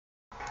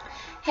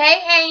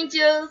Hey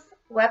angels,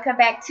 welcome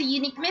back to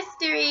Unique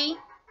Mystery.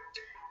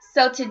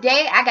 So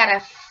today I got a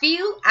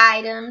few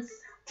items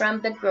from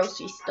the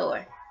grocery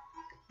store.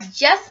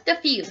 Just a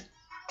few.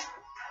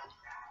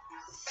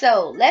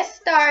 So let's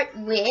start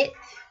with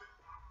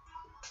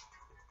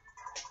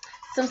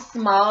some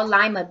small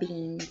lima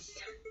beans.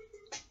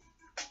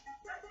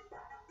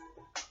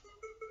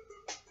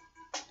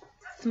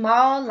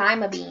 Small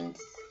lima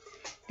beans.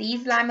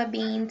 These lima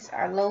beans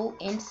are low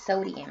in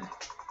sodium.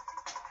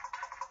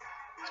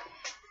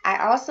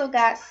 I also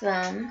got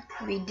some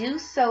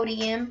reduced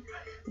sodium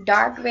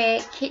dark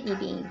red kidney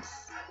beans.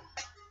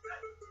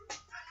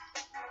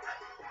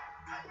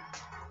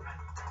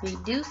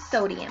 Reduced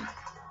sodium.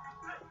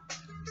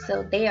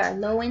 So they are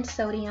low in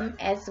sodium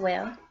as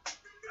well.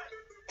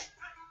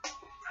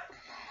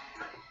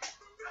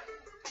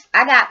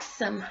 I got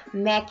some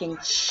mac and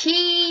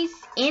cheese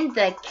in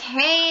the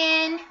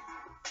can.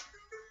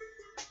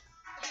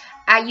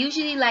 I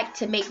usually like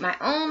to make my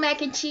own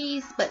mac and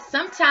cheese, but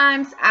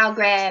sometimes I'll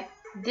grab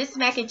this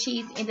mac and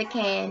cheese in the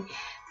can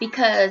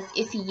because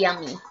it's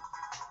yummy.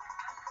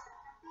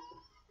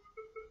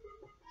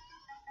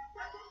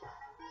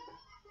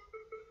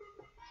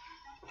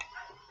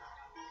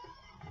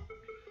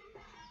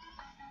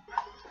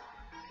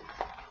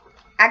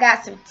 I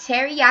got some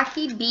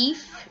teriyaki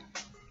beef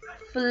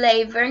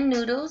flavor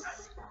noodles.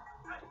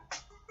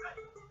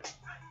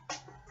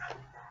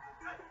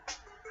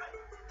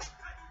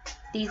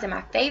 These are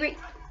my favorite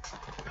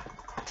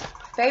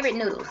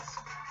noodles.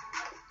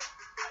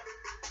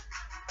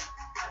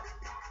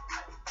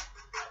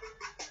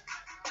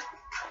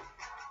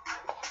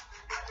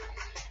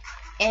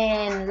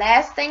 And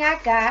last thing I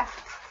got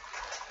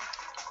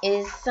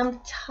is some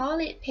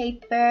toilet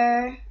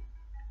paper.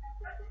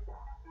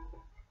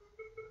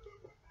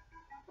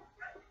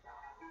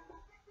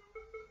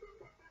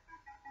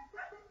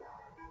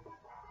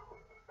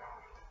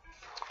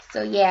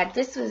 So yeah,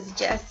 this was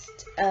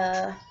just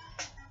a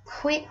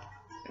quick,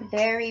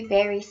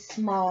 very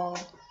small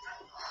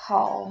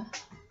haul.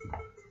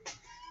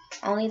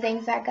 Only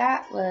things I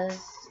got was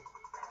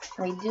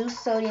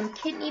reduced sodium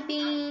kidney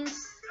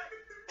beans,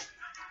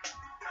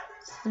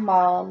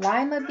 small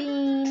lima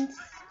beans,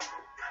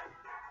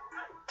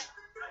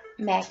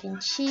 mac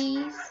and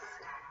cheese,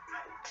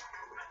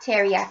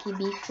 teriyaki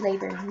beef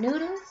flavored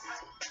noodles,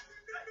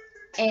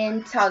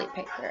 and toilet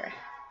paper.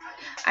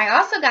 I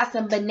also got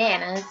some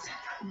bananas,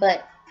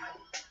 but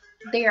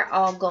they're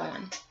all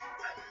gone.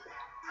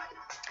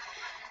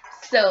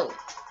 So,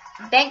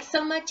 thanks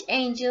so much,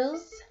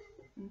 angels.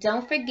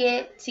 Don't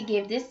forget to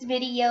give this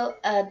video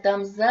a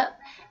thumbs up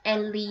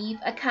and leave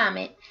a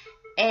comment.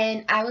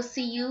 And I will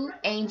see you,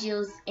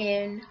 angels,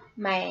 in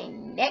my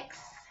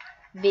next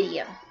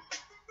video.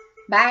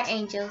 Bye,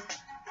 angels.